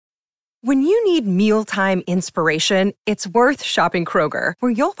When you need mealtime inspiration, it's worth shopping Kroger,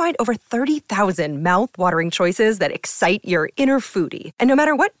 where you'll find over 30,000 mouth-watering choices that excite your inner foodie. And no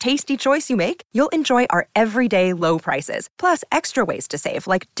matter what tasty choice you make, you'll enjoy our everyday low prices, plus extra ways to save,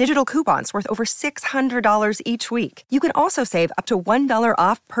 like digital coupons worth over $600 each week. You can also save up to $1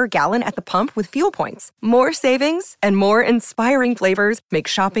 off per gallon at the pump with fuel points. More savings and more inspiring flavors make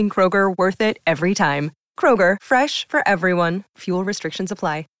shopping Kroger worth it every time. Kroger, fresh for everyone. Fuel restrictions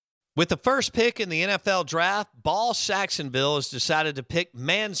apply. With the first pick in the NFL draft, Ball Saxonville has decided to pick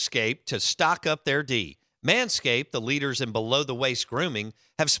Manscaped to stock up their D. Manscaped, the leaders in below-the-waist grooming,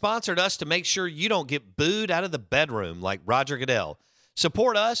 have sponsored us to make sure you don't get booed out of the bedroom like Roger Goodell.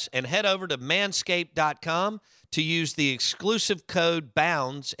 Support us and head over to manscaped.com to use the exclusive code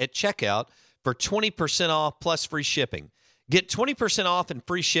BOUNDS at checkout for 20% off plus free shipping. Get 20% off and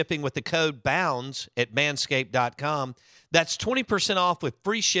free shipping with the code BOUNDS at manscaped.com. That's 20% off with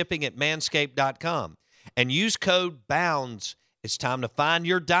free shipping at manscaped.com. And use code BOUNDS. It's time to find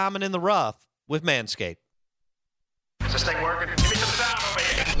your diamond in the rough with Manscaped. Is this thing working? Give me some sound over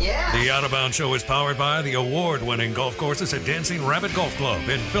here. Yeah. The Out of Bounds Show is powered by the award-winning golf courses at Dancing Rabbit Golf Club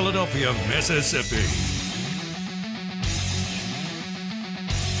in Philadelphia, Mississippi.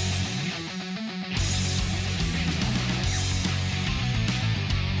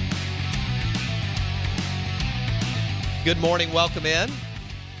 Good morning. Welcome in.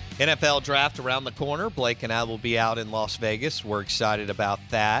 NFL draft around the corner. Blake and I will be out in Las Vegas. We're excited about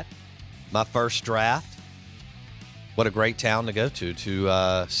that. My first draft. What a great town to go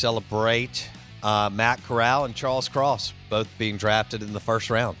to celebrate Matt Corral and Charles Cross both being drafted in the first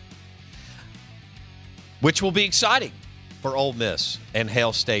round, which will be exciting for Ole Miss and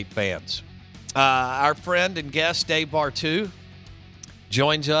Hail State fans. Our friend and guest, Dave Bartoo,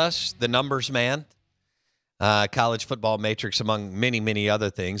 joins us, the numbers man. College Football Matrix, among many, many other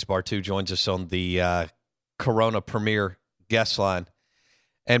things. Bartoo joins us on the Corona Premier guest line.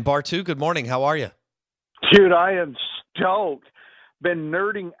 And Bartoo, good morning. How are you? Dude, I am stoked. Been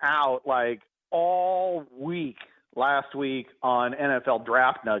nerding out like all week last week on NFL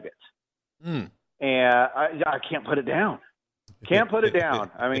draft nuggets. And I can't put it down. Can't put it down.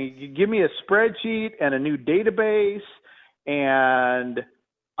 I mean, you give me a spreadsheet and a new database, and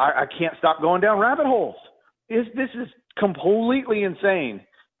I can't stop going down rabbit holes. This is completely insane.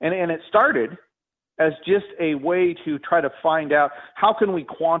 And it started as just a way to try to find out how can we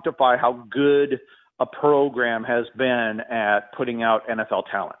quantify how good a program has been at putting out NFL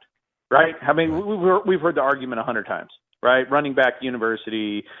talent, right? I mean, we've heard the argument 100 times, right? Running back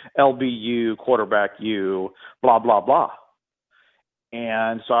university, LBU, quarterback U, blah, blah, blah.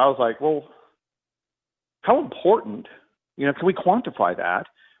 And so I was like, well, how important, can we quantify that?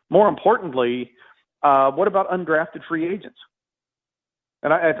 More importantly, what about undrafted free agents?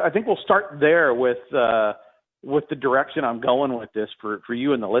 And I think we'll start there with the direction I'm going with this for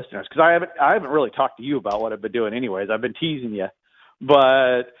you and the listeners, because I haven't really talked to you about what I've been doing anyways. I've been teasing you,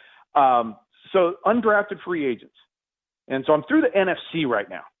 but so undrafted free agents, and so I'm through the NFC right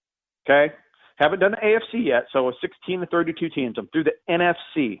now. Okay, haven't done the AFC yet, so 16 to 32 teams. I'm through the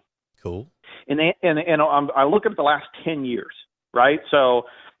NFC. Cool. And I look at the last 10 years, right? So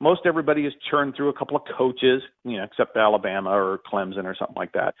most everybody has churned through a couple of coaches, except Alabama or Clemson or something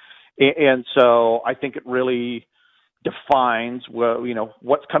like that. And so I think it really defines,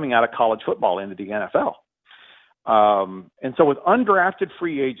 what's coming out of college football into the NFL. And so with undrafted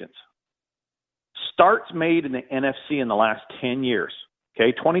free agents, starts made in the NFC in the last 10 years,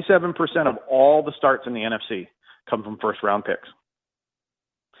 okay, 27% of all the starts in the NFC come from first-round picks.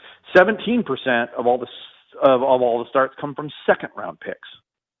 17% of all the starts come from second-round picks.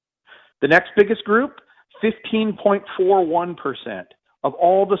 The next biggest group, 15.41% of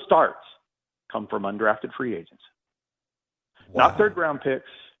all the starts come from undrafted free agents. Wow. Not third-round picks,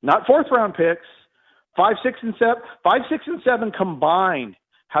 not fourth-round picks. 5, 6, and 7 combined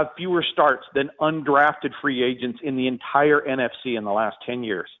have fewer starts than undrafted free agents in the entire NFC in the last 10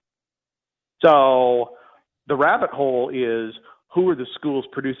 years. So the rabbit hole is, who are the schools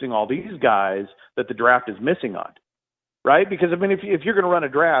producing all these guys that the draft is missing on? Right? Because, if you're going to run a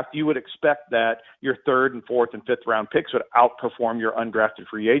draft, you would expect that your third and fourth and fifth round picks would outperform your undrafted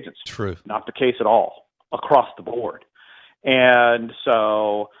free agents. True. Not the case at all across the board. And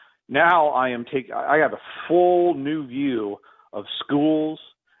so now I have a full new view of schools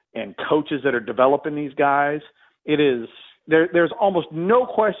and coaches that are developing these guys. There's almost no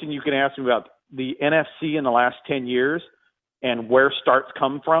question you can ask me about the NFC in the last 10 years and where starts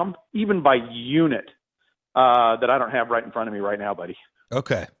come from, even by unit. That I don't have right in front of me right now, buddy.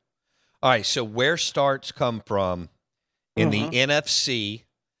 Okay. All right. So where starts come from in the NFC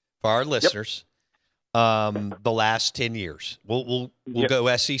for our listeners, the last 10 years. We'll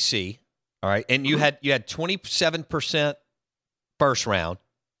go SEC. All right. And you had 27% first round.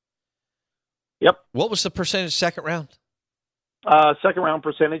 Yep. What was the percentage second round? Second round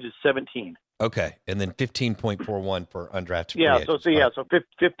percentage is 17. Okay. And then 15.41 for undrafted free Yeah, agents. so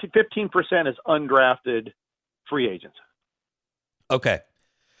 15% is undrafted free agents. Okay.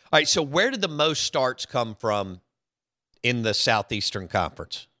 All right, so where did the most starts come from in the Southeastern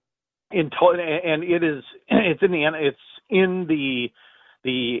Conference? And it's in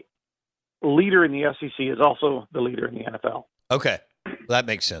the leader in the SEC is also the leader in the NFL. Okay, well, that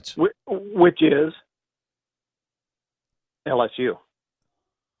makes sense. Which is LSU.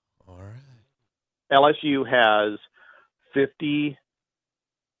 All right. LSU has 56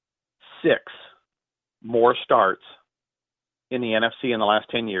 more starts in the NFC in the last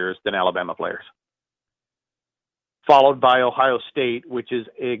 10 years than Alabama players. Followed by Ohio State, which is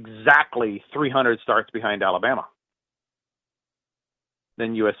exactly 300 starts behind Alabama.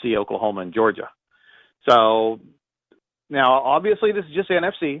 Then USC, Oklahoma, and Georgia. So now, obviously, this is just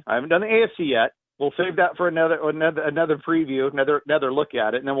NFC. I haven't done the AFC yet. We'll save that for another preview, another look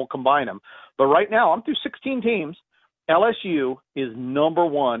at it, and then we'll combine them. But right now, I'm through 16 teams. LSU is number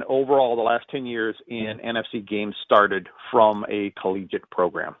one overall the last 10 years in NFC games started from a collegiate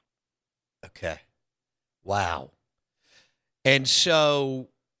program. Okay. Wow. And so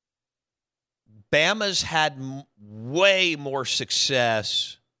Bama's had way more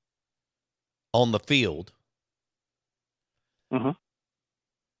success on the field. Mm-hmm.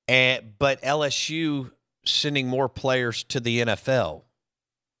 But LSU sending more players to the NFL.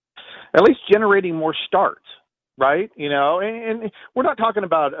 At least generating more starts, right? You know, and we're not talking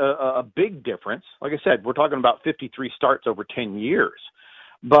about a big difference. Like I said, we're talking about 53 starts over 10 years.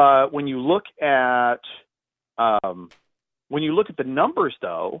 But when you look at the numbers,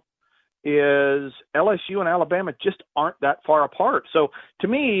 though, is LSU and Alabama just aren't that far apart. So to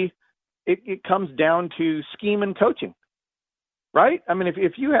me, it comes down to scheme and coaching, right? I mean,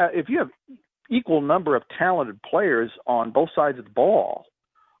 if you have equal number of talented players on both sides of the ball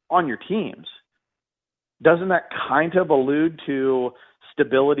on your teams, doesn't that kind of allude to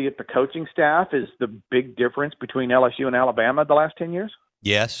stability at the coaching staff is the big difference between LSU and Alabama the last 10 years?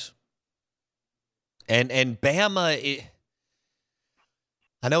 Yes. And Bama,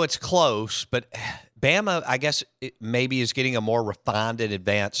 I know it's close, but Bama, I guess, maybe is getting a more refined and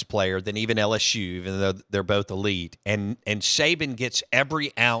advanced player than even LSU, even though they're both elite. And Saban gets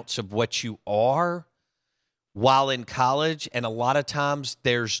every ounce of what you are while in college, and a lot of times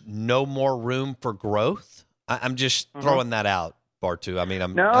there's no more room for growth. I'm just throwing that out, Bartu. I mean,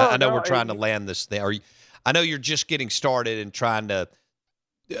 I know we're trying to land this thing. I know you're just getting started and trying to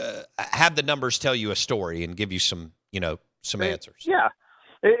have the numbers tell you a story and give you some answers. Yeah,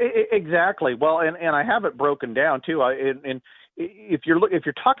 exactly. Well, and I have it broken down too. And if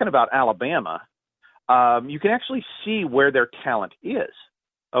you're talking about Alabama, you can actually see where their talent is.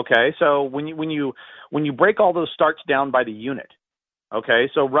 Okay, so when you break all those starts down by the unit, okay,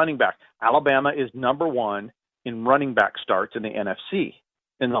 so running back, Alabama is number one in running back starts in the NFC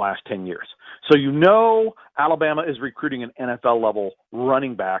in the last 10 years. So Alabama is recruiting an NFL level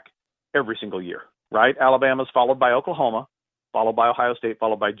running back every single year, right? Alabama's followed by Oklahoma, followed by Ohio State,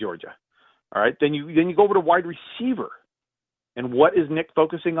 followed by Georgia. All right, then you go over to wide receiver, and what is Nick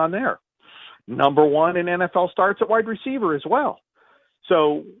focusing on there? Number one in NFL starts at wide receiver as well.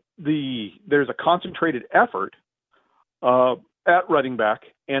 So there's a concentrated effort at running back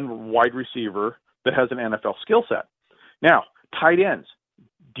and wide receiver that has an NFL skill set. Now, tight ends.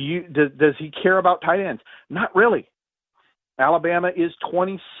 Does he care about tight ends? Not really. Alabama is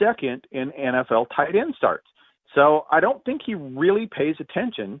 22nd in NFL tight end starts. So I don't think he really pays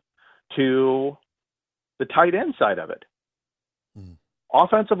attention to the tight end side of it.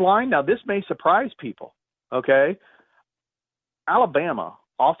 Offensive line, now this may surprise people, okay? Alabama,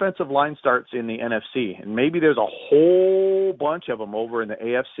 offensive line starts in the NFC, and maybe there's a whole bunch of them over in the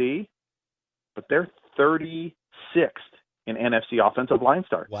AFC, but they're 36th in NFC offensive line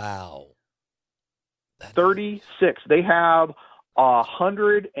starts. Wow. 36. They have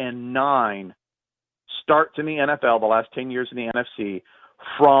 109 starts in the NFL the last 10 years in the NFC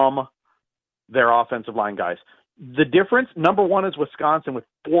from their offensive line guys. The difference, number one is Wisconsin with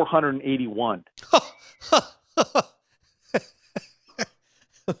 481.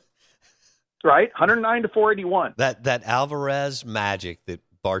 Right? 109 to 481. That Alvarez magic that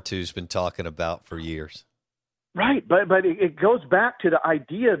Bartu's been talking about for years. Right, but it goes back to the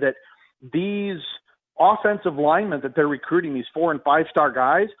idea that these offensive linemen that they're recruiting, these 4- and 5-star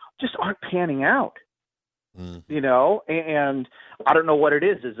guys, just aren't panning out. you know, and I don't know what it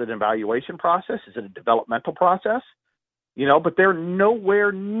is. Is it an evaluation process? Is it a developmental process? You know, but they're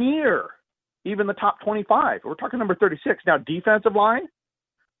nowhere near even the top 25. We're talking number 36. Now, defensive line,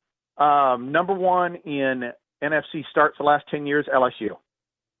 number one in NFC starts the last 10 years, LSU.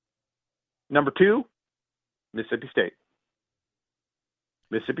 Number two, Mississippi State.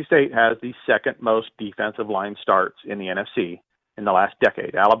 Mississippi State has the second most defensive line starts in the NFC in the last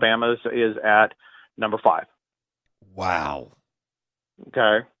decade. Alabama is at number 5. Wow.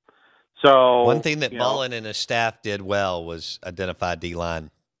 Okay. So one thing that Mullen and his staff did well was identify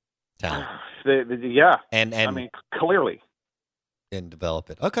D-line talent. Yeah. And I mean, clearly. And develop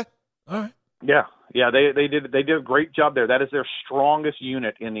it. Okay. All right. Yeah. Yeah, they did a great job there. That is their strongest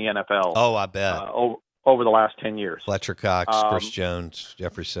unit in the NFL. Oh, I bet. Over the last 10 years. Fletcher Cox, Chris Jones,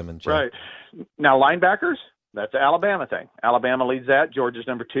 Jeffrey Simmons. Right. Now, linebackers, that's an Alabama thing. Alabama leads that. Georgia's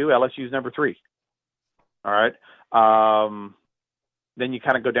number 2. LSU's number 3. All right. Then you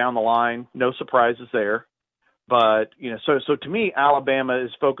kind of go down the line. No surprises there. But, you know, so to me, Alabama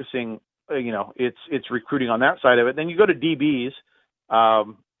is focusing, you know, it's recruiting on that side of it. Then you go to DBs.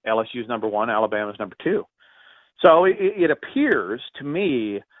 LSU's number 1. Alabama's number 2. So it appears to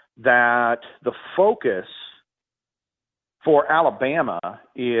me that the focus for Alabama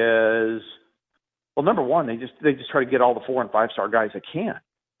is, well, number one, they just try to get all the 4- and 5-star guys they can.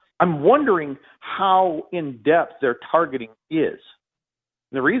 I'm wondering how in depth their targeting is.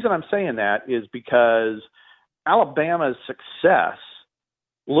 And the reason I'm saying that is because Alabama's success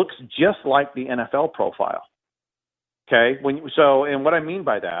looks just like the NFL profile. Okay, and what I mean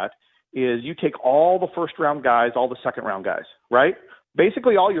by that is you take all the first-round guys, all the second-round guys, right?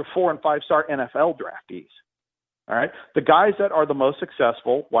 Basically all your 4- and 5-star NFL draftees, all right? The guys that are the most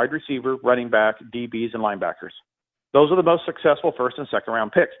successful, wide receiver, running back, DBs, and linebackers. Those are the most successful first- and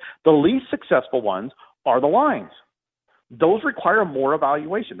second-round picks. The least successful ones are the lines. Those require more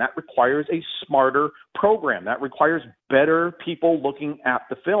evaluation. That requires a smarter program. That requires better people looking at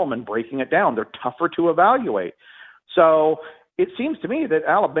the film and breaking it down. They're tougher to evaluate. So it seems to me that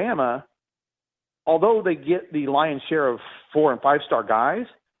Alabama, although they get the lion's share of 4- and 5-star guys,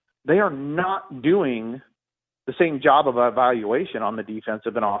 they are not doing the same job of evaluation on the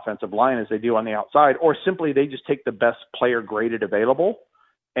defensive and offensive line as they do on the outside, or simply they just take the best player graded available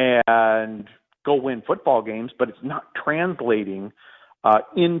and go win football games, but it's not translating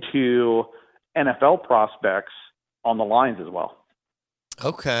into NFL prospects on the lines as well.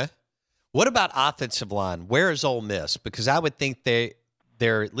 Okay. What about offensive line? Where is Ole Miss? Because I would think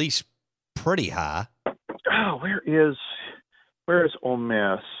they're at least pretty high. Oh, where is Ole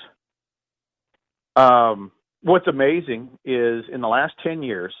Miss? What's amazing is in the last 10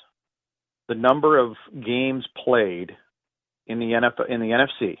 years, the number of games played in the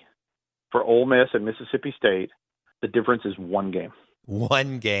NFC for Ole Miss and Mississippi State, the difference is 1 game.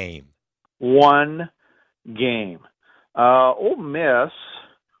 1 game. 1 game. Ole Miss,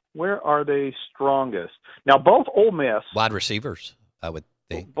 where are they strongest? Now, both Ole Miss wide receivers, I would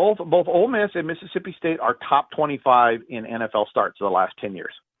think. Both Ole Miss and Mississippi State are top 25 in NFL starts of the last 10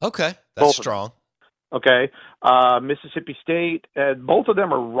 years. Okay, that's strong. Okay, Mississippi State, both of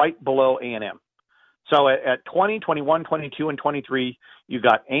them are right below A&M. So at 20, 21, 22, and 23, you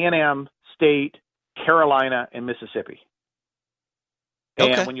got A&M, State, Carolina, and Mississippi.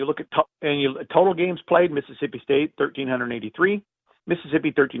 Okay. And when you look at total games played, Mississippi State 1,383,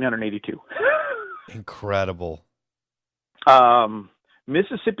 Mississippi 1,382. Incredible.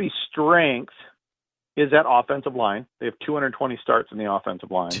 Mississippi's strength is that offensive line. They have 220 starts in the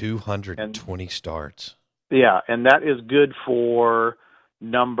offensive line. 220 starts. Yeah, and that is good for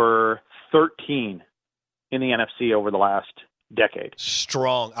number 13 in the NFC over the last decade.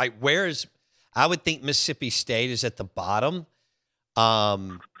 Strong. I would think Mississippi State is at the bottom.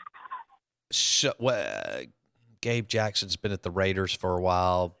 Gabe Jackson's been at the Raiders for a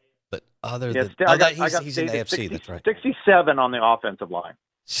while, but other than he's in the AFC. 60, that's right. 67 on the offensive line.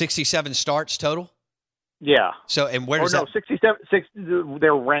 67 starts total. Yeah. So and where does 67?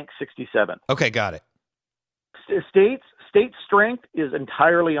 They're ranked 67. Okay, got it. State's strength is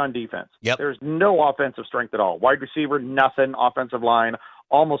entirely on defense. Yep. There's no offensive strength at all. Wide receiver, nothing. Offensive line,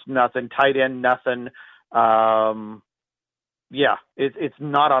 almost nothing. Tight end, nothing. Yeah, it's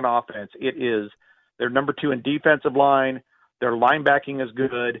not on offense. It is. They're number 2 in defensive line. Their linebacking is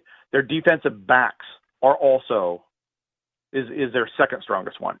good. Their defensive backs are also is their second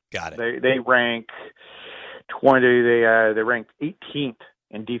strongest one. Got it. They rank 20. They rank 18th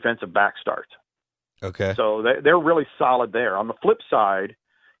in defensive back starts. Okay. So they're really solid there. On the flip side,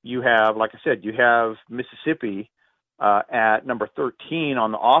 you have, like I said, you have Mississippi at number 13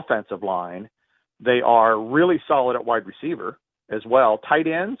 on the offensive line, They are really solid at wide receiver as well. Tight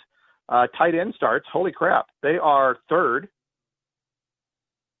ends, tight end starts. Holy crap. They are third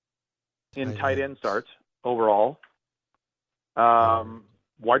in tight end starts overall.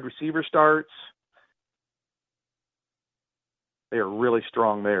 Wide receiver starts. They are really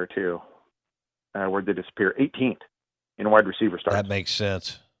strong there too. Where'd they disappear? 18th in wide receiver starts. That makes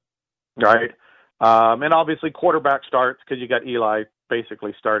sense. Right. And obviously quarterback starts because you got Eli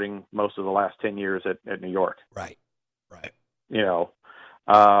basically starting most of the last 10 years at New York. Right. You know.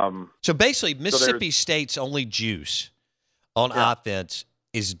 So basically Mississippi State's only juice on offense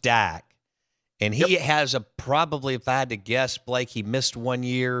is Dak. And he has probably, if I had to guess, Blake, he missed 1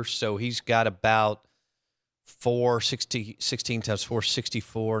 year, so he's got about 16 times 4,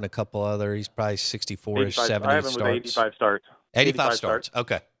 64, and a couple other. He's probably 64-ish, 70 I have him starts. with 85 starts. 85 starts.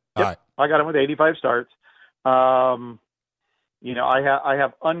 Okay. All right. I got him with 85 starts. You know, I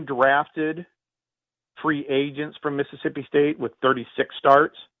have undrafted free agents from Mississippi State with 36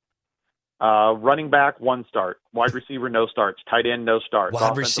 starts. Running back, 1 start. Wide receiver, no starts. Tight end, no starts. Wide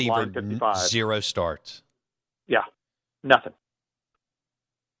Offensive receiver, line, 55. 0 starts. Yeah, nothing.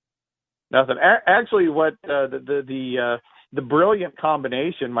 Actually, what the brilliant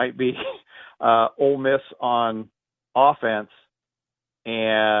combination might be Ole Miss on offense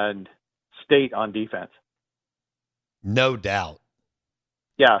and State on defense. No doubt.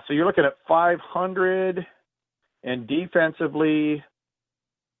 Yeah, so you're looking at 500, and defensively,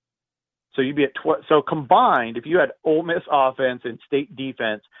 so you'd be at so combined. If you had Ole Miss offense and State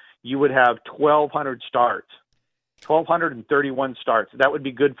defense, you would have 1,200 starts, 1,231 starts. That would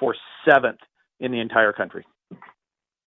be good for 7th in the entire country.